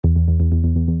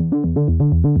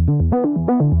Welcome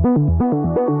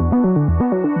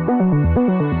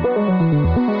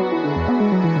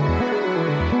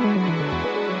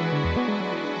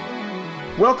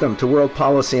to World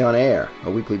Policy on Air,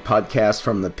 a weekly podcast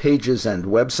from the pages and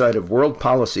website of World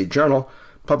Policy Journal,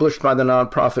 published by the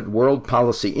nonprofit World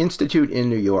Policy Institute in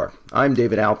New York. I'm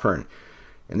David Alpern.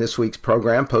 In this week's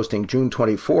program, posting June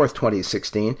 24,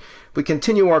 2016, we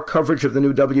continue our coverage of the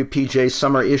new WPJ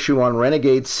summer issue on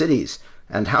renegade cities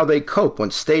and how they cope when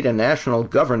state and national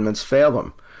governments fail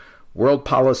them. World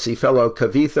Policy fellow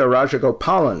Kavitha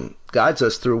Rajagopalan guides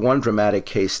us through one dramatic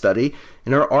case study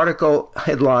in her article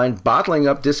headlined Bottling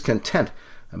Up Discontent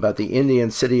about the Indian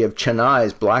city of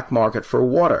Chennai's black market for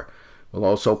water. We'll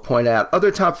also point out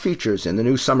other top features in the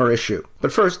new summer issue.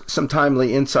 But first, some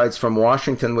timely insights from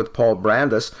Washington with Paul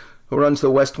Brandus, who runs the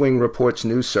West Wing Report's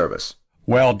news service.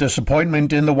 Well,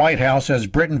 disappointment in the White House as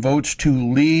Britain votes to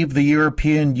leave the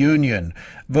European Union.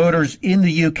 Voters in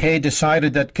the UK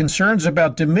decided that concerns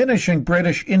about diminishing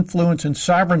British influence and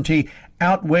sovereignty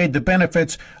outweighed the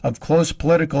benefits of close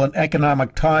political and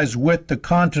economic ties with the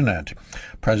continent.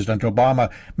 President Obama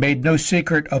made no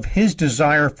secret of his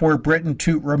desire for Britain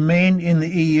to remain in the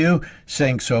EU,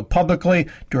 saying so publicly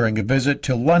during a visit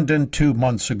to London 2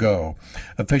 months ago.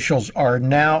 Officials are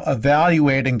now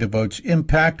evaluating the vote's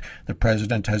impact. The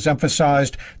president has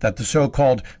emphasized that the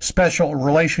so-called special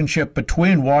relationship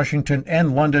between Washington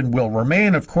and London will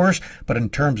remain, of course, but in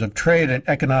terms of trade and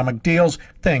economic deals,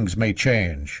 things may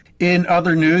change. In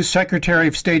other news, Secretary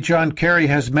of State John Kerry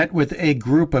has met with a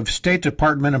group of State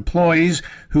Department employees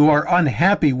who are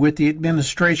unhappy with the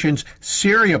administration's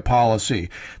Syria policy.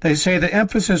 They say the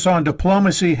emphasis on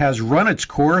diplomacy has run its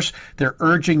course. They're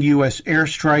urging U.S.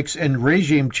 airstrikes and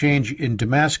regime change in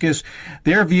Damascus.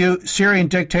 Their view, Syrian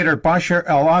dictator Bashar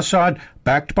al-Assad,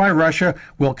 backed by Russia,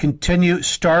 will continue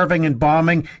starving and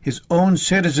bombing his own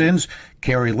citizens.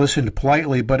 Kerry listened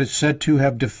politely, but is said to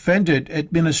have defended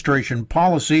administration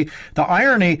policy. The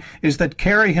irony is that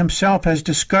Kerry himself has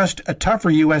discussed a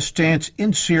tougher U.S. stance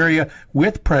in Syria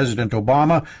with President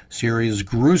Obama. Syria's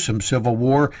gruesome civil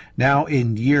war, now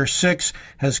in year 6,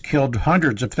 has killed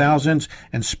hundreds of thousands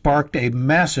and sparked a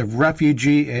massive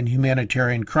refugee and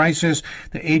humanitarian crisis.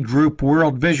 The aid group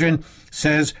World Vision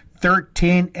says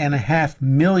 13.5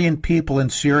 million people in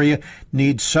Syria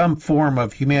need some form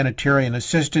of humanitarian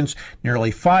assistance. Nearly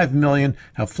 5 million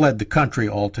have fled the country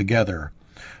altogether.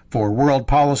 For World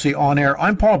Policy On Air,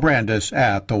 I'm Paul Brandus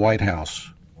at the White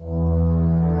House.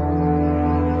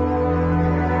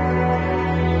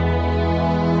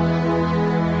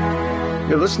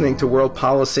 You're listening to World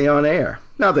Policy On Air.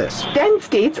 Now this. 10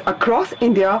 states across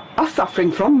India are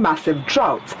suffering from massive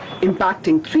droughts,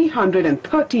 impacting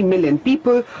 330 million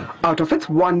people out of its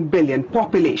 1 billion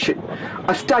population.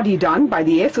 A study done by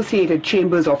the Associated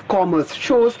Chambers of Commerce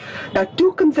shows that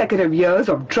 2 consecutive years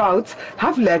of droughts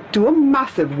have led to a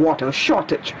massive water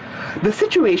shortage. The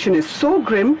situation is so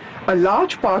grim, a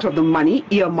large part of the money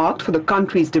earmarked for the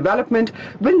country's development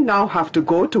will now have to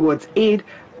go towards aid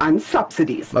and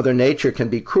subsidies. Mother Nature can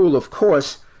be cruel, of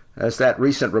course, as that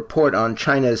recent report on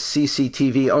China's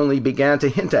CCTV only began to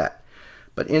hint at.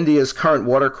 But India's current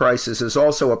water crisis is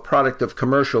also a product of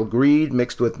commercial greed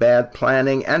mixed with bad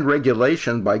planning and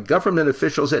regulation by government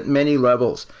officials at many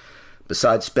levels.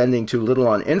 Besides spending too little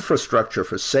on infrastructure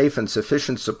for safe and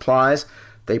sufficient supplies,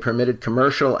 they permitted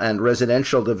commercial and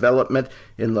residential development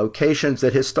in locations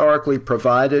that historically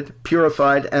provided,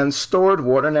 purified, and stored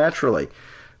water naturally.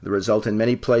 The result in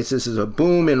many places is a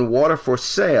boom in water for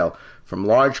sale, from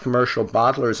large commercial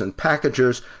bottlers and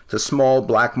packagers to small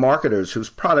black marketers whose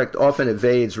product often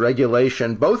evades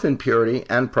regulation both in purity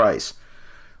and price.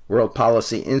 World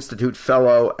Policy Institute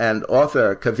fellow and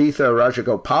author Kavitha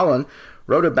Rajagopalan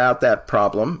wrote about that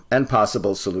problem and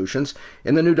possible solutions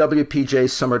in the new WPJ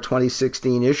Summer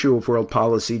 2016 issue of World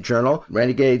Policy Journal,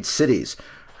 Renegade Cities.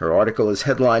 Her article is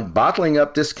headlined Bottling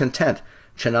Up Discontent,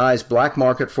 Chennai's Black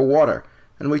Market for Water.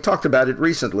 And we talked about it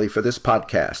recently for this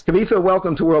podcast. Kavitha,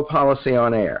 welcome to World Policy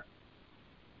On Air.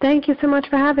 Thank you so much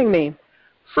for having me.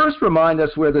 First, remind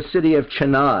us where the city of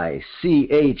Chennai,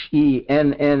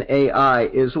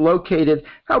 Chennai, is located,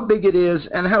 how big it is,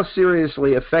 and how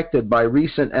seriously affected by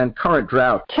recent and current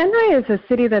drought. Chennai is a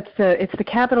city it's the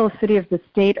capital city of the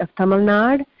state of Tamil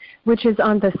Nadu. which is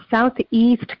on the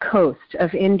southeast coast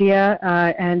of India,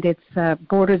 and it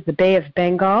borders the Bay of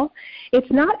Bengal.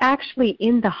 It's not actually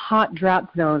in the hot drought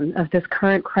zone of this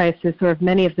current crisis or of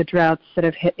many of the droughts that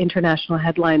have hit international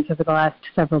headlines over the last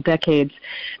several decades.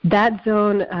 That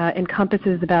zone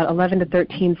encompasses about 11 to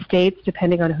 13 states,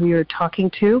 depending on who you're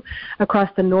talking to, across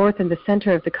the north and the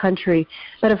center of the country.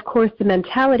 But of course, the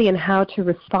mentality and how to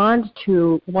respond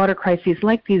to water crises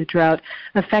like these droughts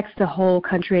affects the whole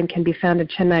country and can be found in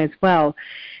Chennai as well.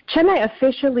 Chennai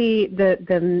officially,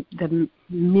 the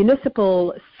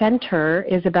municipal center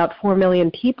is about 4 million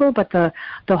people, but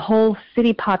the whole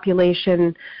city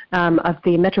population of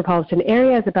the metropolitan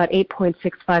area is about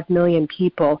 8.65 million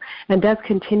people and does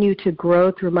continue to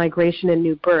grow through migration and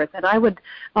new birth. And I would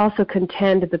also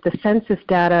contend that the census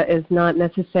data is not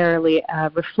necessarily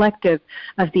reflective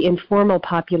of the informal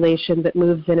population that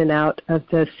moves in and out of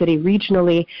the city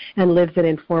regionally and lives in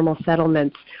informal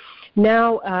settlements.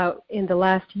 Now, in the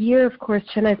last year, of course,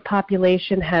 Chennai's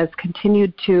population has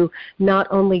continued to not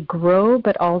only grow,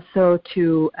 but also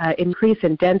to increase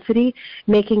in density,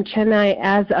 making Chennai,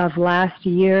 as of last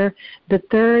year, the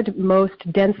third most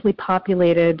densely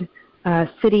populated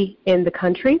city in the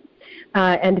country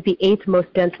and the eighth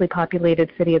most densely populated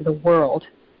city in the world.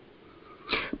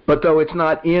 But though it's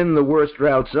not in the worst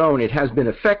drought zone, it has been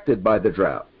affected by the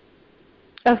drought.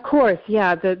 Of course,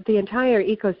 yeah. The entire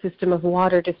ecosystem of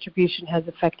water distribution has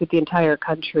affected the entire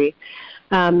country.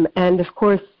 And, of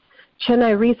course,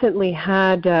 Chennai recently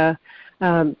had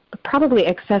probably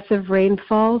excessive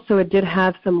rainfall, so it did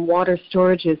have some water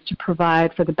storages to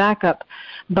provide for the backup.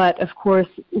 But, of course,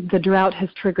 the drought has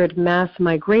triggered mass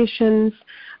migrations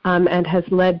and has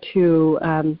led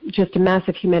to just a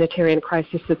massive humanitarian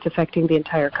crisis that's affecting the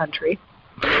entire country.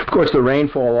 Of course, the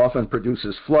rainfall often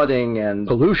produces flooding and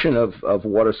pollution of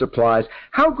water supplies.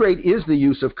 How great is the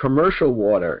use of commercial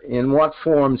water? In what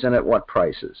forms and at what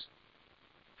prices?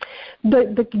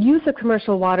 The use of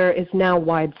commercial water is now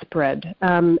widespread.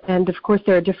 And, of course,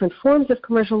 there are different forms of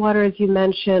commercial water, as you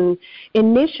mentioned.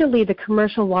 Initially, the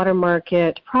commercial water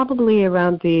market, probably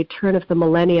around the turn of the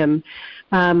millennium,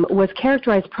 was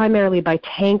characterized primarily by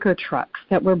tanker trucks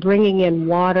that were bringing in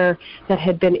water that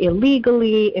had been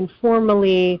illegally,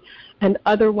 informally, and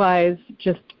otherwise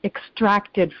just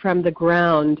extracted from the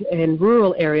ground in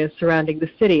rural areas surrounding the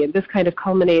city. And this kind of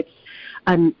culminates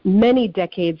many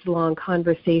decades-long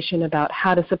conversation about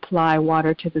how to supply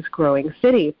water to this growing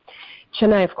city.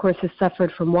 Chennai, of course, has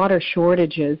suffered from water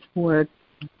shortages for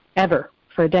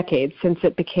decades, since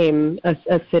it became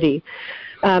a city.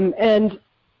 And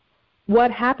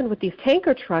what happened with these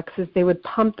tanker trucks is they would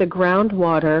pump the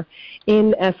groundwater,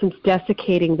 in essence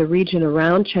desiccating the region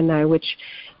around Chennai, which,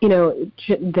 you know,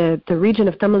 the region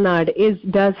of Tamil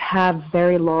Nadu does have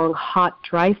very long, hot,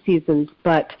 dry seasons,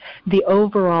 but the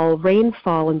overall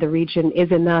rainfall in the region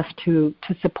is enough to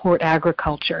support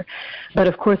agriculture. But,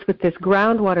 of course, with this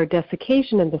groundwater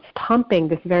desiccation and this pumping,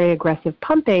 this very aggressive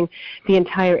pumping, the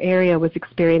entire area was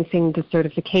experiencing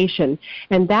desertification.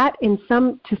 And that,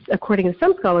 according to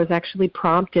some scholars, actually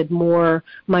prompted more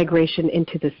migration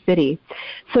into the city.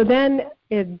 So then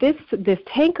this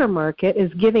tanker market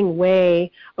is giving way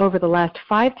over the last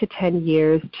 5 to 10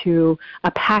 years to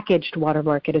a packaged water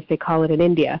market, as they call it in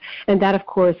India. And that, of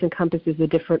course, encompasses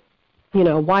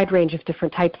a wide range of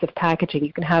different types of packaging.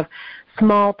 You can have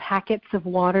small packets of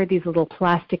water, these little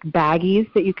plastic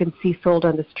baggies that you can see sold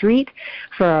on the street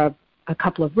for a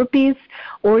couple of rupees,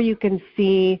 or you can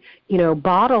see,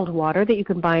 bottled water that you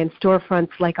can buy in storefronts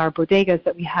like our bodegas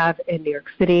that we have in New York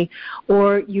City,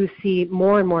 or you see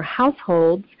more and more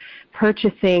households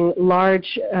purchasing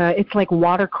large, it's like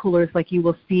water coolers like you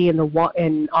will see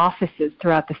in offices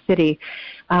throughout the city.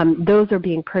 Those are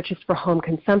being purchased for home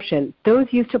consumption. Those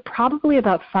used to probably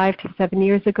about 5 to 7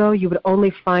 years ago, you would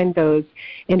only find those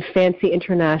in fancy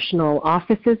international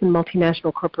offices and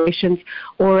multinational corporations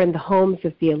or in the homes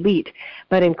of the elite.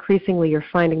 But increasingly you're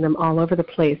finding them all over the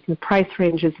place, and the price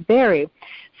ranges vary.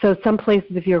 So some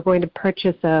places, if you're going to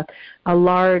purchase a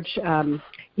large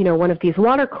one of these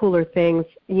water cooler things,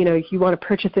 you want to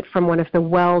purchase it from one of the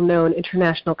well-known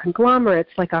international conglomerates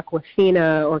like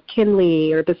Aquafina or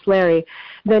Kinley or Bisleri,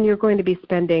 then you're going to be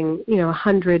spending,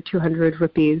 100, 200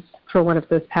 rupees for one of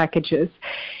those packages.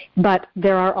 But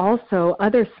there are also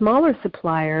other smaller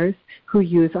suppliers who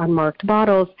use unmarked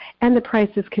bottles, and the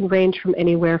prices can range from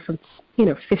anywhere from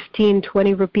 15,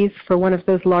 20 rupees for one of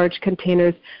those large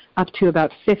containers up to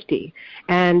about 50.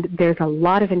 And there's a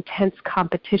lot of intense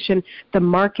competition. The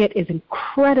market is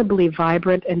incredibly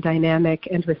vibrant and dynamic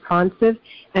and responsive,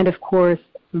 and of course,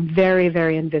 very,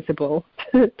 very invisible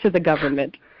to the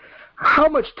government. How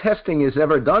much testing is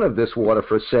ever done of this water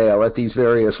for sale at these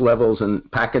various levels and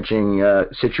packaging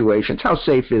situations? How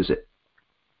safe is it?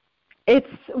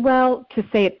 Well, to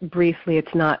say it briefly,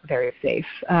 it's not very safe.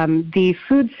 The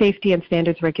Food Safety and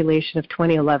Standards Regulation of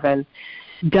 2011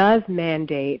 does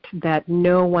mandate that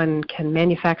no one can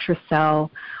manufacture,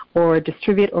 sell, or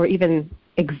distribute, or even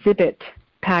exhibit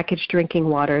packaged drinking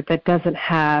water that doesn't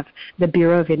have the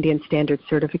Bureau of Indian Standards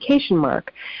certification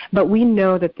mark. But we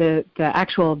know that the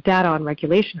actual data on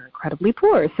regulation are incredibly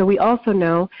poor. So we also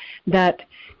know that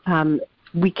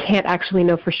we can't actually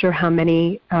know for sure how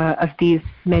many of these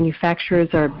manufacturers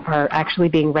are actually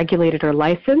being regulated or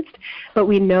licensed, but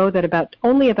we know that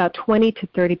only about 20 to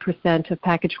 30% of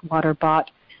packaged water bought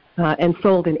and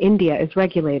sold in India is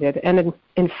regulated. And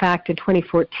in fact, in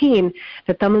 2014,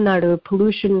 the Tamil Nadu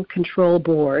Pollution Control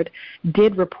Board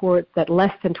did report that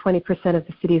less than 20% of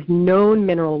the city's known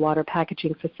mineral water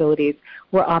packaging facilities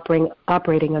were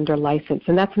operating under license.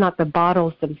 And that's not the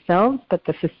bottles themselves, but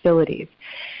the facilities.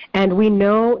 And we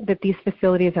know that these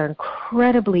facilities are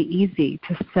incredibly easy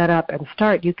to set up and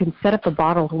start. You can set up a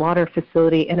bottled water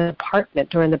facility in an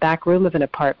apartment or in the back room of an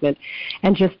apartment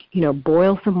and just,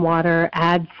 boil some water,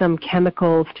 add some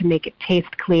chemicals to make it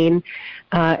taste clean,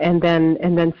 and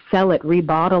then sell it,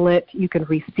 rebottle it. You can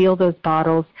reseal those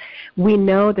bottles. We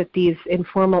know that these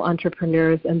informal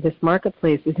entrepreneurs and this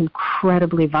marketplace is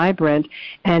incredibly vibrant,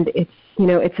 and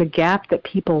it's a gap that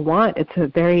people want. It's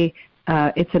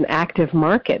an active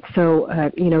market. So,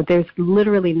 there's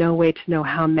literally no way to know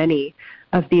how many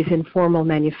of these informal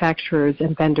manufacturers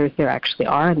and vendors there actually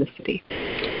are in the city.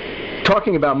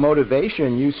 Talking about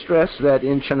motivation, you stress that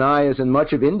in Chennai, as in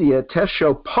much of India, tests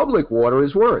show public water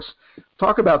is worse.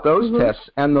 Talk about those tests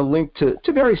and the link to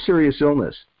very serious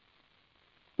illness.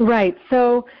 Right.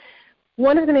 So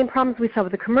one of the main problems we saw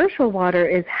with the commercial water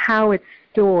is how it's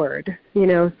stored.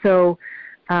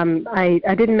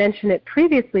 I didn't mention it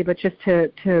previously, but just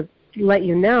to let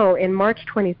you know, in March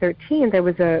 2013, there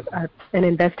was an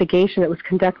investigation that was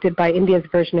conducted by India's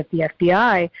version of the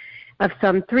FBI of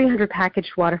some 300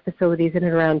 packaged water facilities in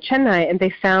and around Chennai, and they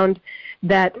found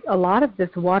that a lot of this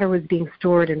water was being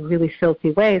stored in really filthy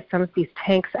ways. Some of these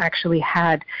tanks actually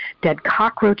had dead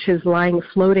cockroaches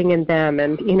floating in them,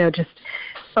 and just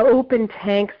open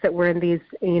tanks that were in these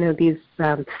unused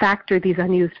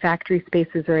factory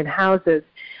spaces or in houses.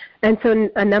 And so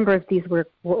a number of these were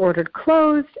ordered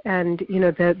closed, and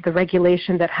the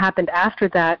regulation that happened after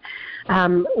that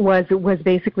was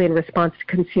basically in response to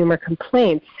consumer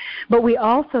complaints. But we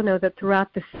also know that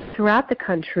throughout the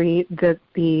country,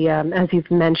 as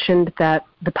you've mentioned, that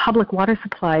the public water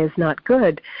supply is not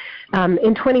good.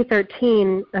 In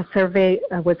 2013, a survey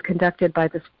was conducted by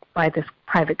this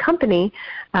private company,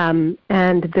 and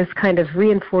this kind of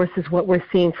reinforces what we're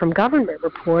seeing from government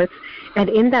reports. And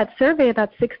in that survey,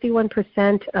 about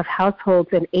 61% of households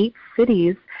in 8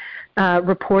 cities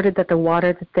reported that the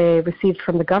water that they received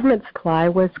from the government supply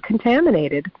was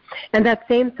contaminated. And that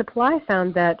same supply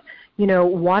found that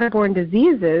waterborne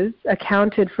diseases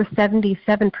accounted for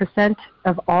 77%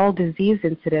 of all disease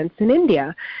incidents in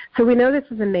India. So we know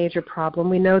this is a major problem.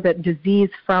 We know that disease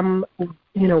from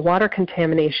water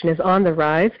contamination is on the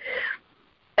rise.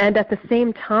 And at the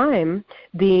same time,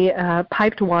 the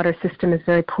piped water system is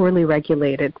very poorly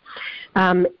regulated.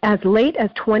 As late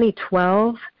as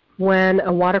 2012, when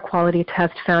a water quality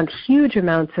test found huge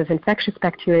amounts of infectious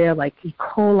bacteria like E.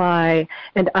 coli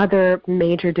and other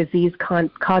major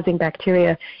disease-causing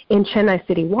bacteria in Chennai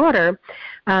city water,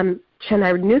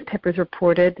 Chennai newspapers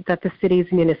reported that the city's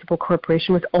municipal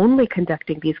corporation was only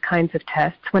conducting these kinds of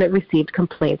tests when it received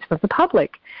complaints from the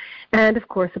public. And of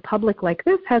course, a public like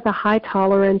this has a high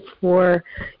tolerance for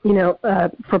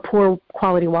poor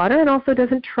quality water, and also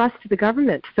doesn't trust the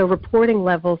government. So reporting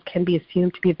levels can be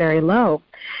assumed to be very low.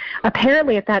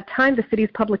 Apparently, at that time, the city's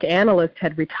public analyst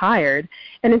had retired,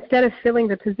 and instead of filling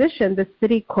the position, the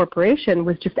city corporation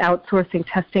was just outsourcing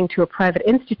testing to a private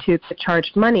institute that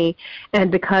charged money. And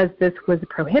because this was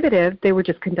prohibitive, they were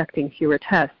just conducting fewer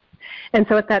tests. And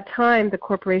so at that time, the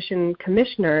corporation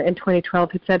commissioner in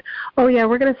 2012 had said, oh yeah,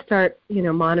 we're going to start,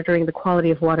 monitoring the quality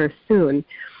of water soon.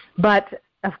 But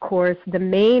of course, the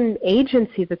main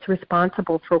agency that's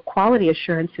responsible for quality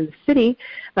assurance in the city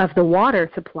of the water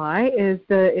supply is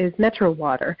Metro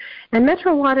Water. And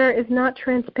Metro Water is not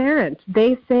transparent.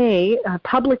 They say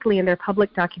publicly in their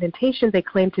public documentation, they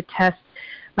claim to test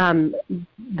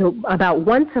about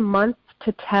once a month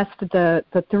to test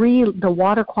the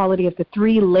water quality of the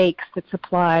 3 lakes that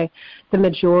supply the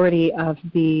majority of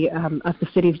the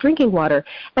city's drinking water.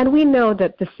 And we know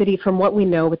that the city, from what we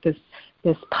know with this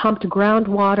pumped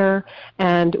groundwater,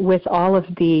 and with all of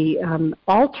the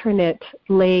alternate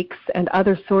lakes and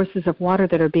other sources of water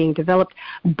that are being developed,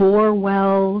 bore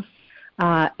wells,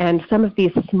 and some of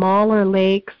these smaller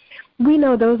lakes, we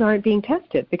know those aren't being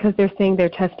tested because they're saying they're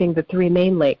testing the three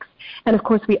main lakes. And of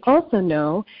course, we also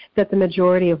know that the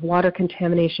majority of water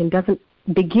contamination doesn't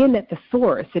begin at the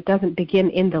source. It doesn't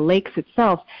begin in the lakes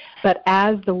itself, but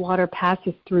as the water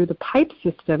passes through the pipe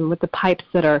system, with the pipes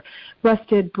that are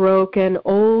rusted, broken,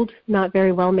 old, not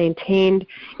very well maintained.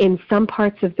 In some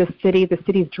parts of the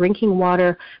city's drinking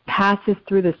water passes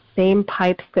through the same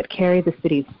pipes that carry the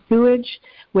city's sewage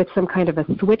with some kind of a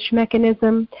switch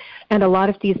mechanism, and a lot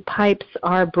of these pipes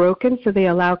are broken, so they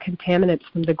allow contaminants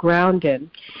from the ground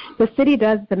in.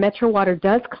 The Metro Water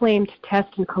does claim to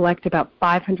test and collect about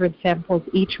 500 samples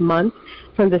each month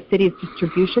from the city's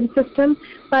distribution system,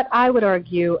 but I would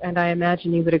argue, and I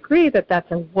imagine you would agree, that that's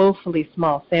a woefully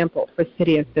small sample for a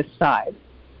city of this size.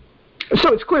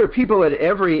 So it's clear people at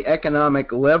every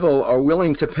economic level are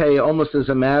willing to pay almost as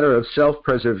a matter of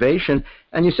self-preservation.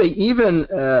 And you say even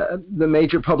the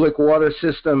major public water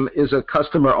system is a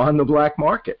customer on the black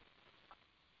market.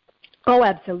 Oh,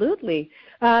 absolutely.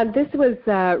 This was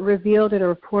revealed in a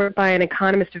report by an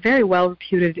economist, a very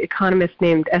well-reputed economist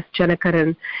named S.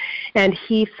 Janakaran, and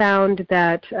he found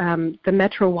that the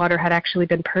Metro Water had actually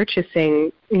been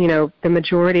purchasing, the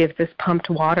majority of this pumped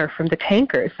water from the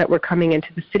tankers that were coming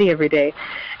into the city every day.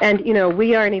 And,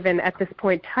 we aren't even at this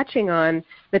point touching on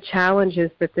the challenges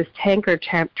that this tanker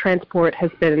transport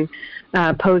has been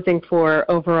posing for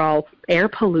overall air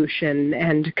pollution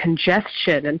and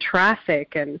congestion and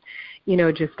traffic and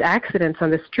just accidents on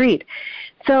the street.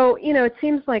 So, it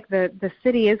seems like the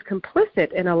city is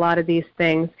complicit in a lot of these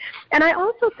things. And I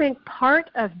also think part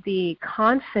of the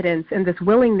confidence and this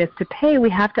willingness to pay we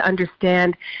have to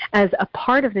understand as a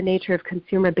part of the nature of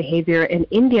consumer behavior in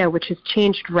India, which has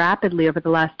changed rapidly over the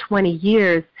last 20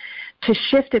 years, to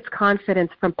shift its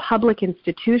confidence from public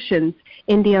institutions.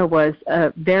 India was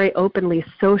a very openly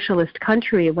socialist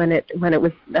country when it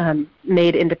was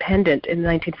made independent in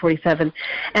 1947,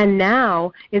 and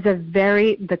now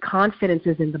the confidence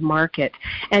is in the market.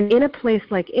 And in a place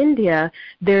like India,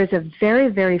 there's a very,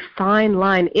 very fine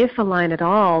line, if a line at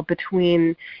all,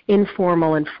 between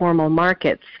informal and formal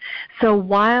markets. So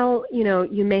while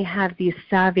you may have these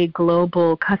savvy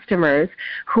global customers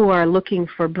who are looking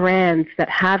for brands that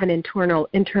have an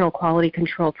internal quality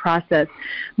control process,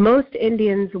 most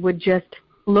Indians would just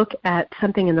look at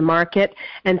something in the market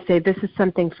and say this is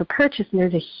something for purchase, and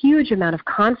there's a huge amount of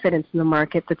confidence in the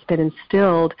market that's been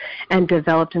instilled and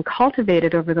developed and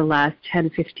cultivated over the last 10,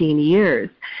 15 years.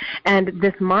 And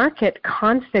this market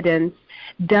confidence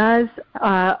does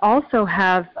also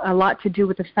have a lot to do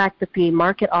with the fact that the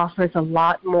market offers a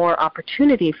lot more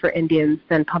opportunity for Indians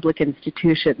than public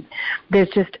institutions. There's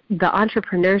just the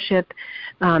entrepreneurship,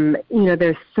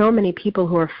 there's so many people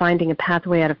who are finding a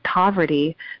pathway out of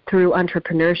poverty through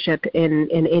entrepreneurship in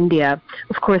India.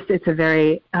 Of course, it's a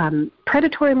very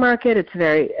predatory market. It's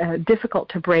very difficult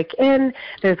to break in.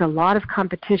 There's a lot of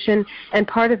competition, and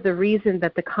part of the reason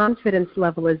that the confidence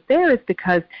level is there is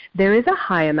because there is a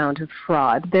high amount of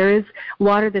fraud. There is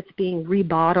water that's being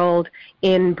rebottled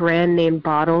in brand name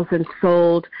bottles and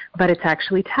sold, but it's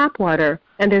actually tap water,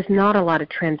 and there's not a lot of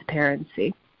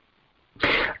transparency.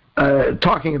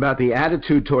 Talking about the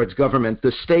attitude towards government,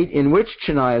 the state in which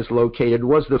Chennai is located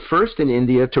was the first in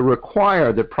India to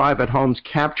require that private homes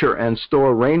capture and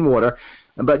store rainwater.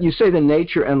 But you say the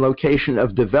nature and location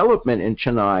of development in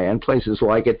Chennai and places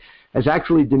like it has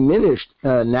actually diminished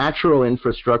natural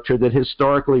infrastructure that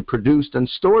historically produced and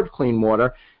stored clean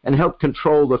water and helped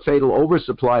control the fatal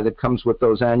oversupply that comes with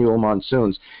those annual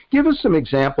monsoons. Give us some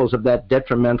examples of that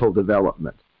detrimental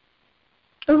development.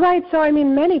 Right. So,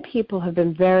 many people have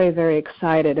been very, very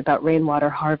excited about rainwater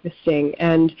harvesting.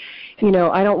 And,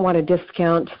 I don't want to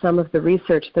discount some of the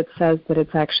research that says that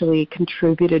it's actually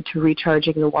contributed to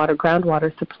recharging the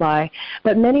groundwater supply.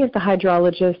 But many of the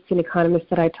hydrologists and economists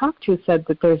that I talked to said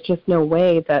that there's just no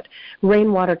way that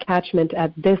rainwater catchment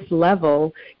at this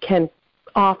level can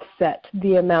offset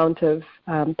the amount of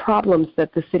problems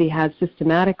that the city has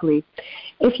systematically.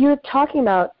 If you're talking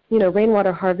about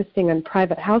rainwater harvesting on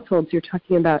private households, you're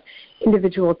talking about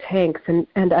individual tanks. And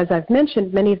as I've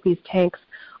mentioned, many of these tanks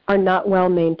are not well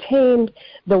maintained,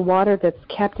 the water that's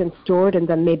kept and stored in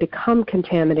them may become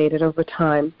contaminated over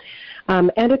time.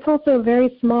 And it's also a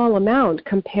very small amount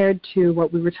compared to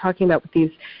what we were talking about with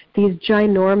these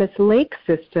ginormous lake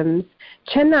systems.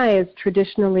 Chennai is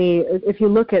traditionally, if you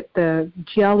look at the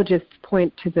geologists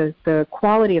point to the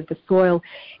quality of the soil,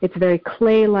 it's very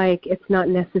clay-like. It's not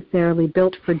necessarily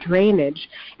built for drainage.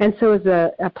 And so as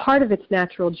a part of its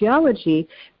natural geology,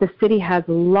 the city has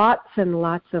lots and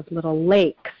lots of little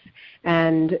lakes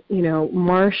and,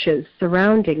 marshes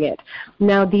surrounding it.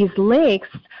 Now, these lakes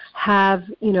have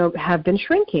been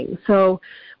shrinking. So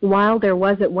while there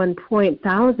was at one point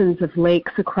thousands of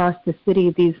lakes across the city,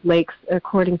 these lakes,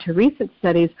 according to recent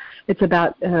studies, there's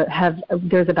about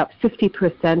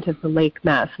 50% of the lake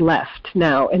mass left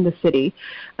now in the city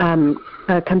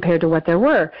compared to what there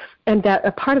were. And that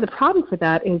a part of the problem for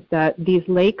that is that these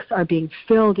lakes are being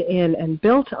filled in and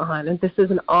built on, and this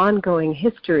is an ongoing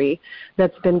history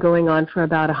that's been going on for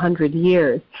about 100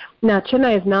 years. Now,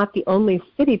 Chennai is not the only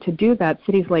city to do that.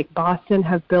 Cities like Boston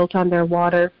have built on their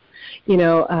water.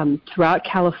 Throughout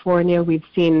California, we've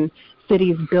seen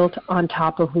cities built on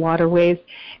top of waterways,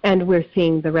 and we're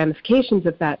seeing the ramifications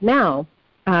of that now.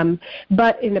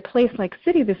 But in a place like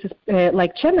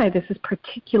Chennai, this is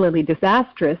particularly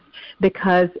disastrous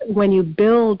because when you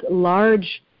build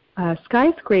large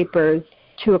skyscrapers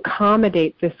to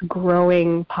accommodate this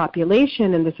growing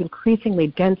population and this increasingly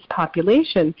dense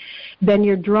population, then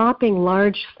you're dropping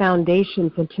large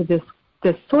foundations into this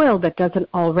soil that doesn't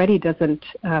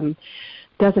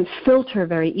filter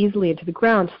very easily into the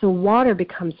ground. So water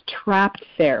becomes trapped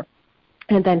there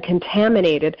and then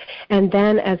contaminated. And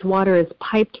then as water is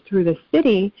piped through the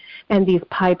city, and these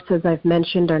pipes, as I've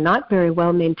mentioned, are not very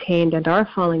well maintained and are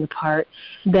falling apart,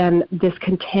 then this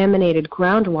contaminated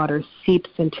groundwater seeps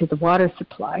into the water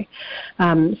supply.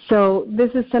 So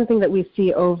this is something that we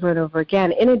see over and over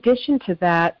again. In addition to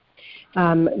that,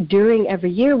 during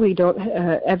every year we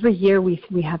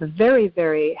have a very,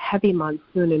 very heavy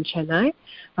monsoon in Chennai,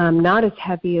 not as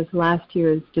heavy as last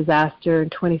year's disaster in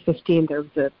 2015. There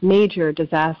was a major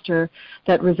disaster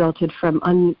that resulted from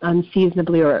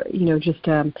unseasonably or just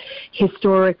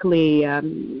historically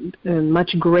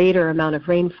much greater amount of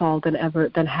rainfall than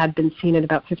had been seen in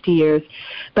about 50 years.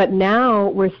 But now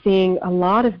we're seeing a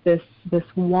lot of this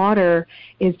water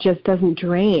just doesn't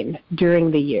drain during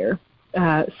the year.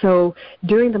 So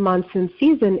during the monsoon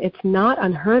season, it's not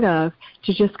unheard of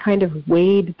to just kind of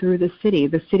wade through the city.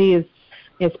 The city is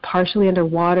partially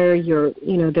underwater.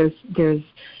 There's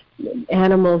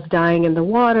animals dying in the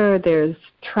water. There's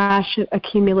trash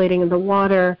accumulating in the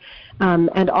water,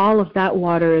 and all of that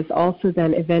water is also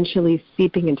then eventually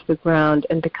seeping into the ground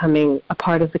and becoming a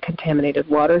part of the contaminated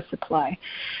water supply.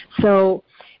 So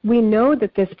we know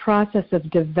that this process of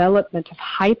development, of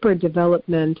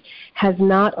hyper-development, has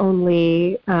not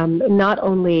only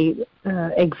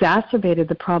exacerbated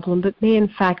the problem, but may in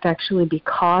fact actually be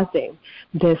causing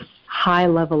this high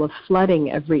level of flooding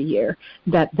every year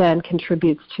that then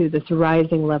contributes to this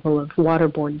rising level of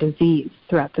waterborne disease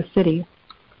throughout the city.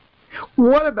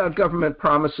 What about government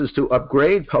promises to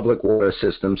upgrade public water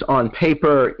systems on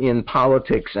paper, in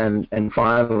politics, and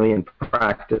finally in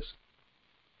practice?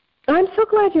 I'm so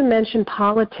glad you mentioned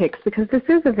politics because this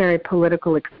is a very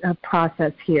political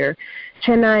process here.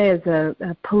 Chennai is a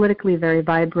politically very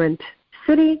vibrant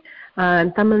city,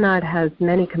 and Tamil Nadu has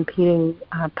many competing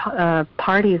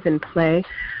parties in play.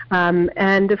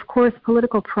 And, of course,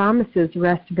 political promises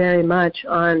rest very much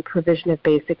on provision of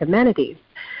basic amenities.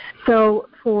 So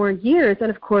for years,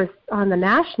 and of course on the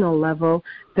national level,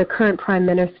 the current Prime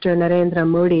Minister Narendra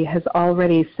Modi has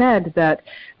already said that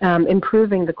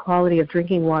improving the quality of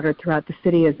drinking water throughout the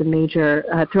city is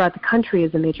throughout the country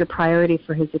is a major priority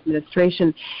for his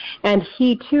administration. And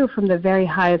he too, from the very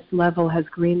highest level, has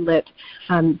greenlit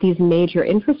these major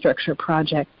infrastructure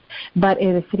projects. But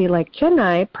in a city like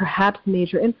Chennai, perhaps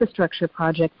major infrastructure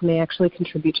projects may actually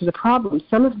contribute to the problem.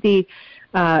 Some of the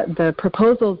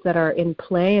proposals that are in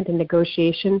play and in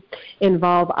negotiation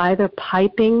involve either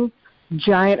piping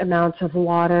giant amounts of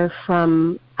water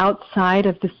from outside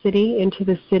of the city into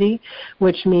the city,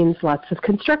 which means lots of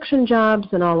construction jobs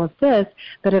and all of this,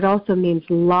 but it also means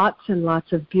lots and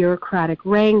lots of bureaucratic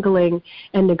wrangling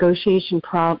and negotiation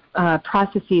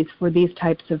processes for these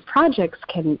types of projects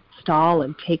can stall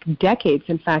and take decades.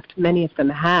 In fact, many of them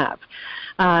have.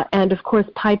 And of course,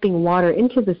 piping water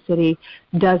into the city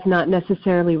does not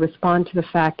necessarily respond to the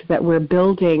fact that we're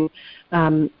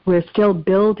still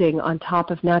building on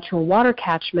top of natural water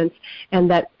catchments,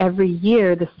 and that every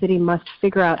year the city must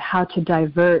figure out how to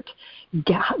divert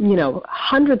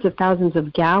hundreds of thousands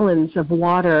of gallons of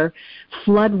water,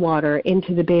 flood water,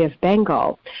 into the Bay of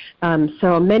Bengal.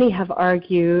 So many have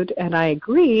argued, and I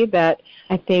agree, that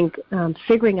I think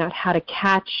figuring out how to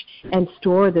catch and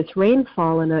store this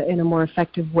rainfall in a more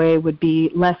effective way would be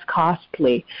less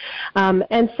costly.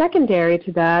 And secondary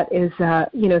to that is,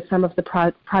 some of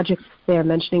the projects they are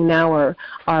mentioning now are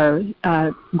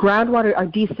groundwater, are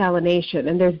desalination,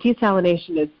 and there's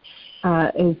desalination is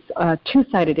a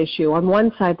two-sided issue. On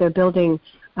one side, they're building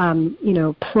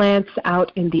plants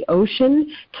out in the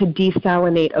ocean to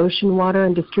desalinate ocean water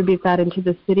and distribute that into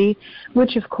the city,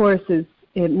 which of course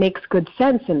it makes good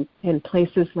sense in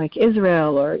places like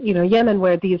Israel or Yemen,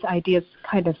 where these ideas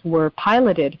kind of were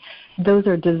piloted. Those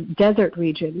are desert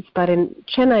regions, but in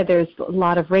Chennai there's a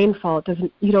lot of rainfall.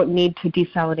 You don't need to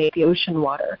desalinate the ocean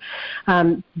water,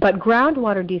 but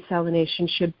groundwater desalination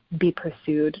should be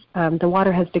pursued. The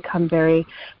water has become very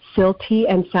silty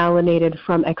and salinated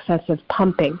from excessive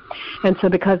pumping, and so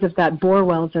because of that, bore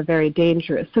wells are very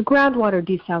dangerous. So groundwater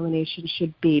desalination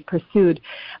should be pursued,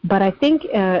 but I think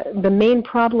the main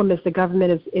problem is the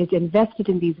government is invested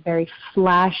in these very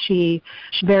flashy,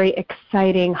 very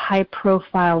exciting,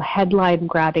 high-profile,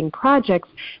 headline-grabbing projects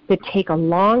that take a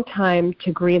long time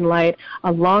to green light,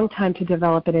 a long time to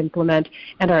develop and implement,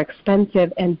 and are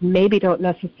expensive and maybe don't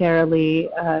necessarily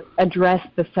address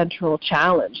the central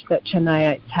challenge that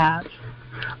Chennaiites have.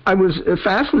 I was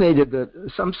fascinated that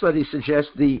some studies suggest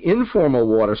the informal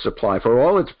water supply, for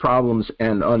all its problems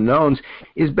and unknowns,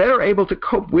 is better able to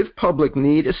cope with public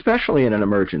need, especially in an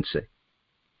emergency.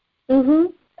 Mm-hmm.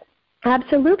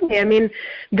 Absolutely. I mean,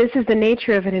 this is the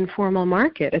nature of an informal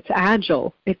market. It's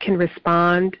agile. It can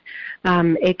respond.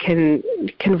 It can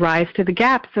rise to the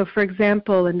gap. So, for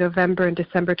example, in November and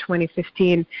December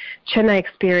 2015, Chennai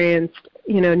experienced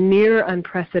near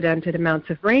unprecedented amounts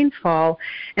of rainfall,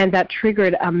 and that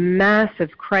triggered a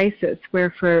massive crisis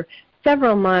where for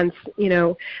several months,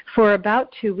 for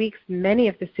about 2 weeks, many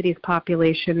of the city's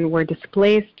population were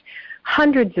displaced.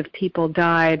 Hundreds of people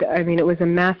died. I mean, it was a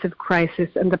massive crisis,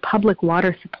 and the public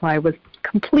water supply was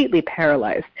completely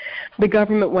paralyzed. The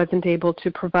government wasn't able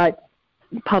to provide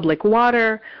public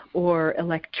water or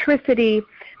electricity,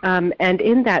 and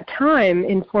in that time,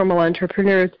 informal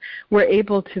entrepreneurs were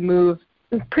able to move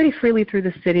pretty freely through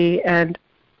the city and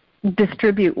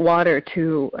distribute water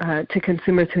to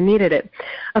consumers who needed it.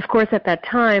 Of course, at that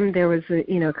time, there was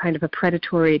kind of a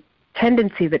predatory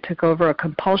tendency that took over, a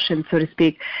compulsion, so to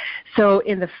speak. So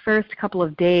in the first couple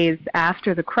of days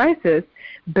after the crisis,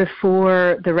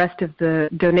 before the rest of the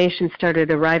donations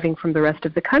started arriving from the rest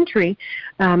of the country,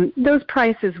 those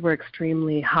prices were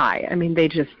extremely high. I mean,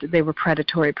 they were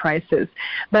predatory prices.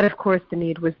 But of course, the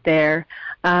need was there.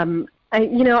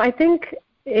 I think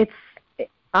it's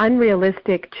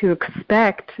unrealistic to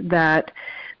expect that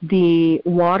the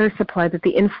water supply, that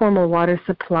the informal water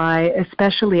supply,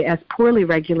 especially as poorly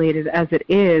regulated as it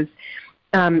is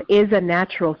a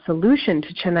natural solution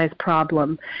to Chennai's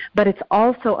problem, but it's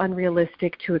also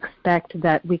unrealistic to expect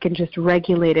that we can just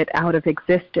regulate it out of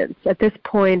existence. At this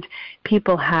point,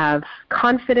 people have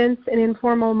confidence in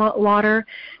informal water.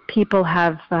 People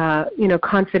have,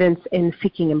 confidence in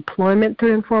seeking employment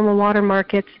through informal water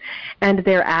markets, and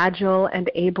they're agile and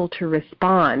able to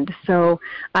respond. So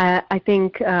I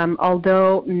think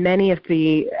although many of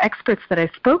the experts that I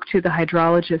spoke to, the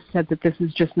hydrologists, said that this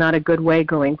is just not a good way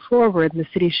going forward, the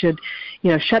city should,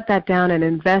 shut that down and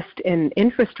invest in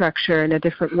infrastructure in a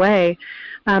different way,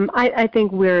 I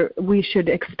think we should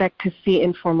expect to see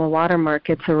informal water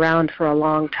markets around for a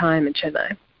long time in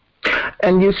Chennai.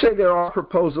 And you say there are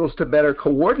proposals to better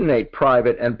coordinate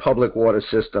private and public water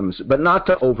systems, but not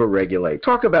to over-regulate.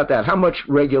 Talk about that. How much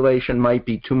regulation might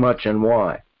be too much and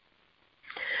why?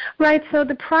 Right. So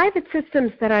the private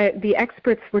systems that the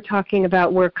experts were talking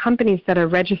about were companies that are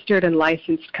registered and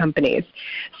licensed companies.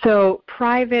 So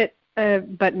private,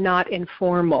 but not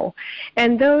informal.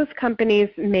 And those companies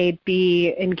may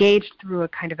be engaged through a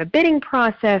kind of a bidding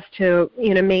process to,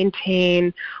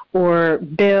 maintain or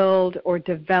build or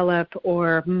develop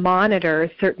or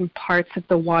monitor certain parts of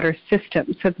the water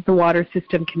system so that the water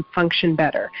system can function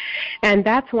better. And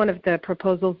that's one of the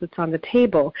proposals that's on the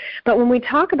table. But when we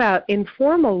talk about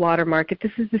informal water market,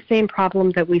 this is the same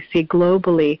problem that we see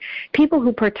globally. People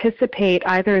who participate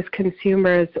either as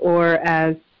consumers or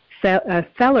as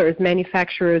sellers,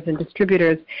 manufacturers, and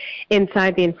distributors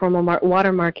inside the informal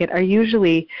water market are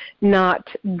usually not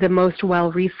the most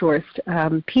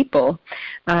well-resourced people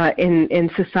in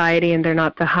society, and they're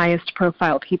not the highest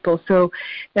profile people. So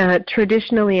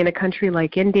traditionally in a country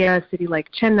like India, a city like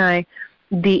Chennai,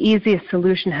 the easiest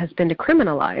solution has been to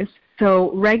criminalize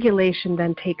So regulation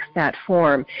then takes that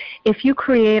form. If you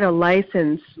create a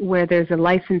license where there's a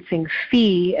licensing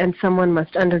fee and someone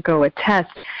must undergo a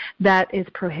test, that is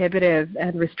prohibitive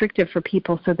and restrictive for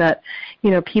people, so that,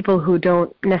 people who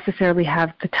don't necessarily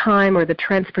have the time or the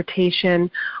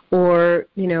transportation or,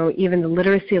 even the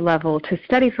literacy level to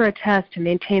study for a test, to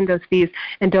maintain those fees,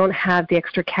 and don't have the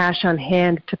extra cash on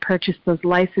hand to purchase those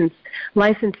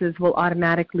licenses will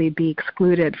automatically be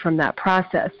excluded from that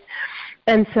process.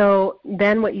 And so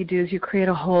then what you do is you create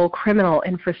a whole criminal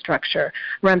infrastructure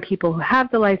around people who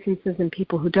have the licenses and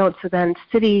people who don't. So then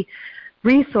city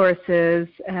resources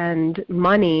and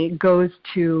money goes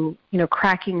to,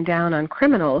 cracking down on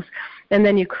criminals. And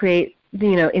then you create,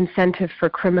 incentive for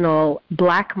criminal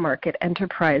black market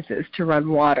enterprises to run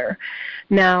water.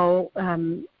 Now,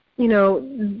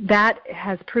 that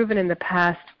has proven in the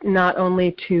past not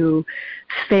only to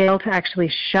fail to actually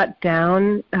shut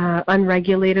down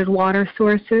unregulated water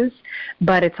sources,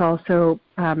 but it's also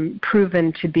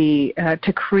proven to be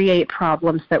to create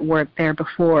problems that weren't there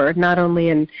before, not only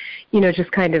in,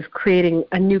 just kind of creating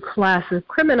a new class of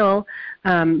criminal,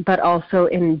 but also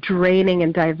in draining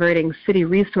and diverting city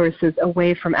resources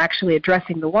away from actually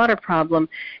addressing the water problem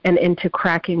and into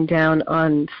cracking down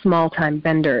on small-time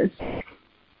vendors.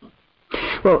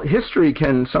 Well, history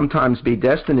can sometimes be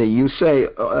destiny. You say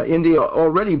India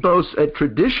already boasts a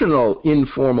traditional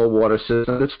informal water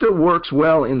system that still works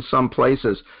well in some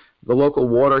places. The local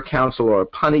water council, or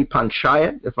Pani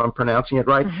Panchayat, if I'm pronouncing it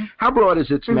right. Mm-hmm. How broad is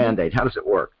its mandate? How does it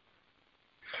work?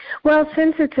 Well,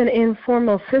 since it's an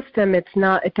informal system, it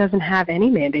doesn't have any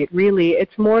mandate, really.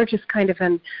 It's more just kind of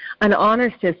an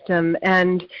honor system.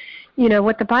 And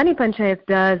what the Pani Panchayat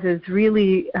does is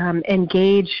really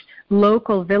engage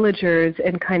local villagers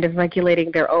in kind of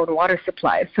regulating their own water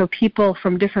supply. So people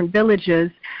from different villages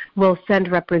will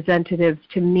send representatives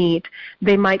to meet.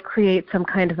 They might create some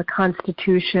kind of a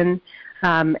constitution.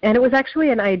 And it was actually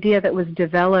an idea that was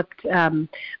developed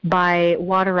by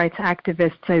water rights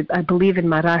activists, I believe in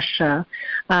Maharashtra,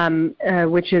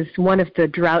 which is one of the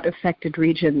drought-affected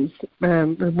regions,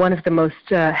 one of the most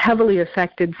heavily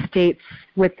affected states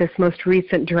with this most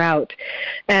recent drought.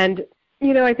 And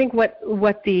I think what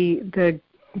the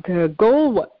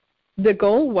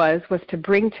goal was to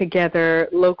bring together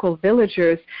local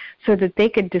villagers so that they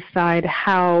could decide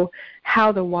how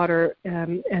the water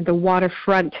and the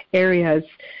waterfront areas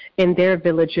in their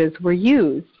villages were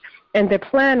used. And the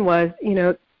plan was,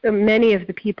 many of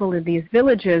the people in these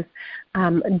villages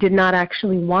did not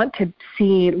actually want to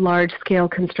see large-scale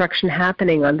construction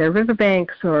happening on their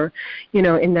riverbanks or, in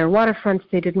their waterfronts.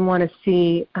 They didn't want to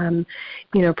see,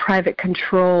 private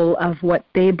control of what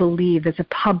they believe is a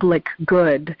public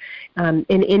good. In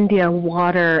India,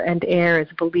 water and air is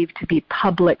believed to be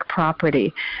public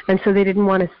property, and so they didn't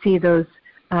want to see those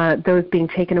being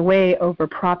taken away over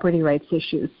property rights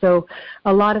issues. So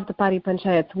a lot of the Pani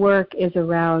Panchayat's work is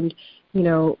around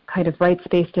kind of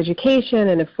rights-based education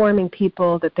and informing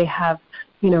people that they have,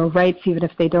 rights even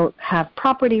if they don't have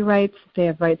property rights, they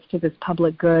have rights to this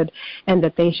public good, and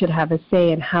that they should have a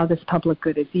say in how this public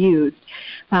good is used.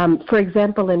 For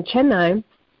example, in Chennai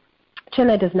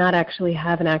does not actually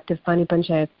have an active Pani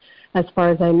Panchayat as far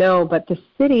as I know, but the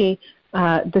city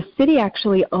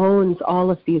actually owns all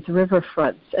of these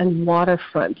riverfronts and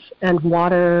waterfronts and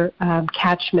water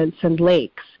catchments and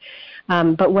lakes.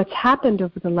 But what's happened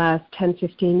over the last 10,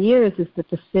 15 years is that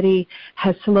the city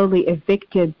has slowly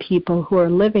evicted people who are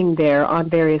living there on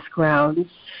various grounds,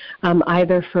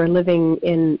 either for living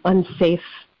in unsafe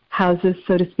houses,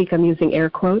 so to speak, I'm using air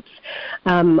quotes,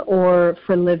 or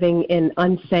for living in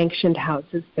unsanctioned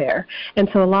houses there. And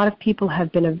so a lot of people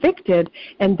have been evicted,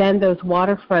 and then those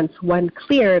waterfronts, when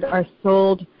cleared, are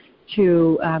sold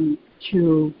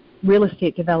to real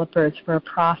estate developers for a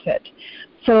profit.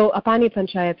 So a Pani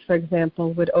Panchayat, for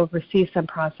example, would oversee some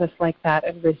process like that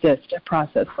and resist a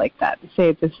process like that and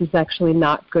say this is actually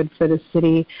not good for the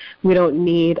city. We don't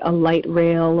need a light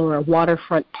rail or a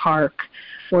waterfront park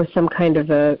or some kind of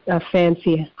a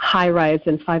fancy high-rise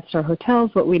and five-star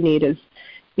hotels. What we need is,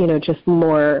 just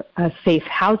more safe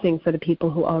housing for the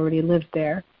people who already live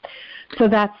there. So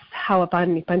that's how a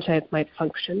Pani Panchayat might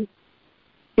function.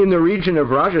 In the region of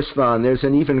Rajasthan, there's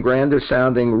an even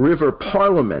grander-sounding river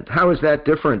parliament. How is that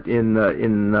different in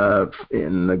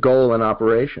the goal and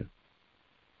operation?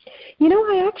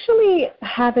 I actually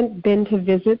haven't been to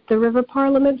visit the river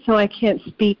parliament, so I can't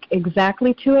speak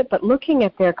exactly to it. But looking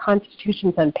at their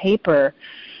constitutions on paper,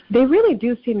 they really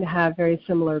do seem to have very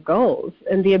similar goals.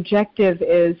 And the objective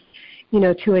is,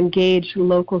 to engage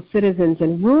local citizens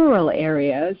in rural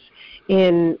areas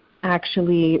in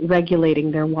actually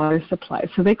regulating their water supply.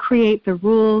 So they create the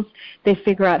rules, they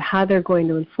figure out how they're going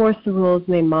to enforce the rules,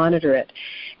 and they monitor it.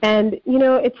 And,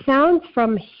 it sounds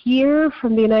from here,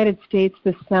 from the United States,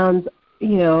 this sounds,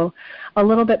 a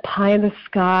little bit pie in the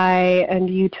sky and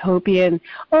utopian.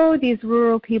 Oh, these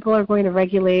rural people are going to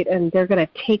regulate and they're going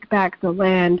to take back the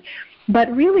land.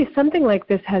 But really, something like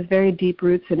this has very deep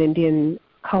roots in Indian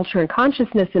culture and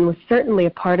consciousness, and was certainly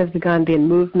a part of the Gandhian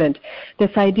movement.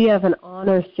 This idea of an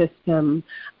honor system,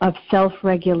 of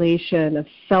self-regulation, of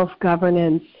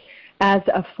self-governance as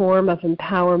a form of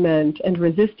empowerment and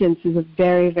resistance is a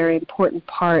very, very important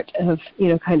part of,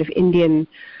 kind of Indian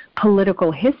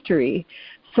political history.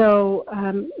 So,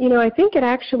 I think it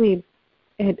actually,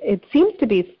 it seems to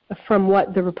be, from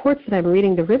what the reports that I'm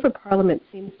reading, the River Parliament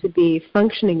seems to be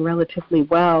functioning relatively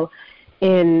well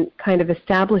in kind of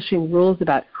establishing rules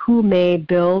about who may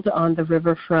build on the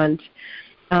riverfront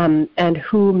and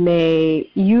who may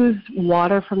use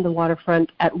water from the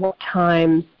waterfront at what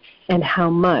times and how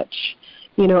much,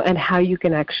 and how you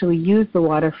can actually use the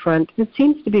waterfront. It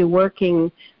seems to be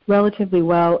working relatively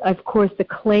well. Of course, the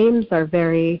claims are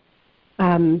very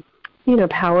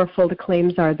powerful. The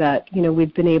claims are that,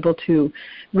 we've been able to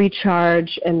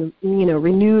recharge and,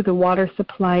 renew the water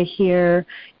supply here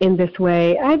in this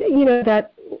way.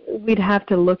 That we'd have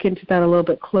to look into that a little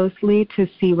bit closely to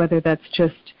see whether that's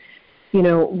just,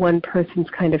 one person's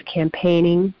kind of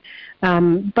campaigning.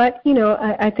 But,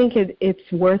 I think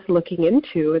it's worth looking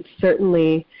into. It's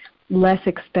certainly less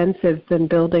expensive than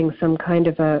building some kind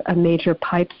of a major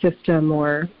pipe system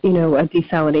or, a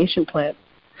desalination plant.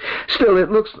 Still,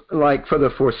 it looks like for the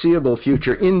foreseeable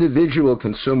future, individual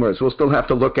consumers will still have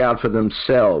to look out for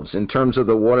themselves in terms of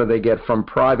the water they get from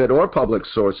private or public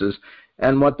sources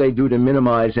and what they do to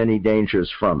minimize any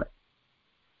dangers from it.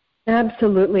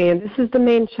 Absolutely, and this is the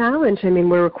main challenge. I mean,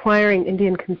 we're requiring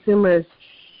Indian consumers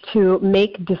to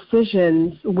make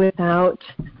decisions without,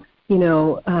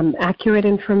 accurate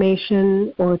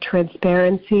information or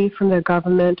transparency from their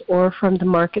government or from the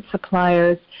market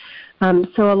suppliers.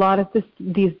 So a lot of this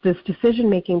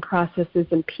decision-making process is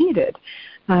impeded.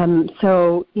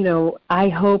 So, I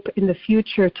hope in the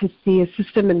future to see a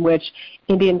system in which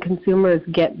Indian consumers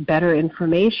get better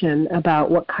information about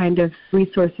what kind of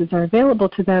resources are available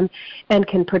to them and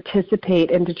can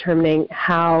participate in determining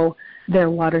how their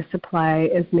water supply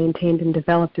is maintained and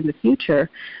developed in the future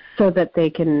so that they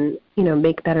can,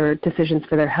 make better decisions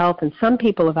for their health. And some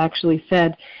people have actually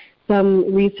said,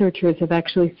 some researchers have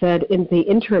actually said in the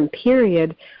interim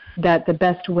period that the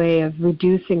best way of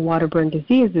reducing waterborne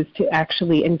disease is to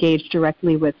actually engage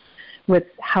directly with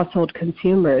household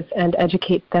consumers and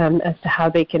educate them as to how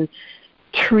they can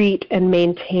treat and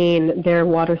maintain their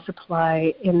water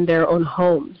supply in their own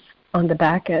homes on the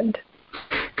back end.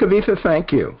 Kavitha,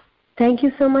 thank you. Thank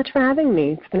you so much for having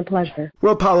me. It's been a pleasure.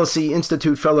 World Policy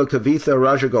Institute fellow Kavitha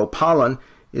Rajagopalan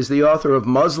is the author of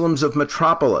Muslims of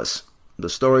Metropolis, the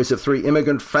stories of 3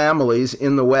 immigrant families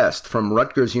in the West, from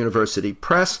Rutgers University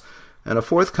Press, and a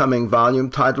forthcoming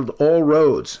volume titled All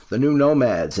Roads, The New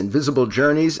Nomads, Invisible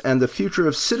Journeys, and the Future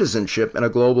of Citizenship in a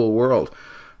Global World.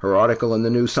 Her article in the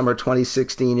new summer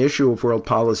 2016 issue of World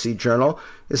Policy Journal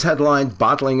is headlined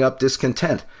Bottling Up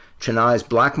Discontent, Chennai's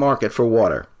Black Market for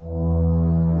Water.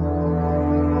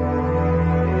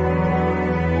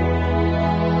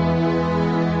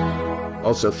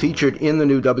 Also featured in the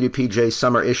new WPJ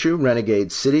summer issue,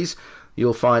 Renegade Cities,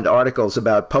 you'll find articles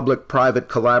about public-private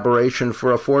collaboration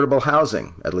for affordable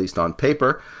housing, at least on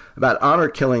paper, about honor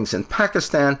killings in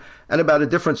Pakistan, and about a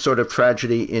different sort of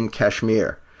tragedy in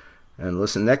Kashmir. And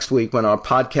listen next week when our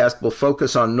podcast will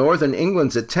focus on Northern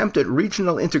England's attempt at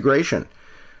regional integration.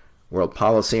 World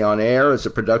Policy on Air is a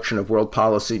production of World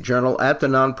Policy Journal at the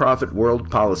nonprofit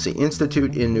World Policy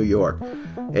Institute in New York.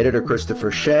 Editor Christopher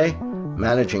Shea,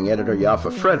 Managing Editor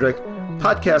Yaffa Frederick,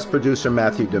 podcast producer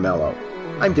Matthew DeMello.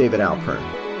 I'm David Alpern.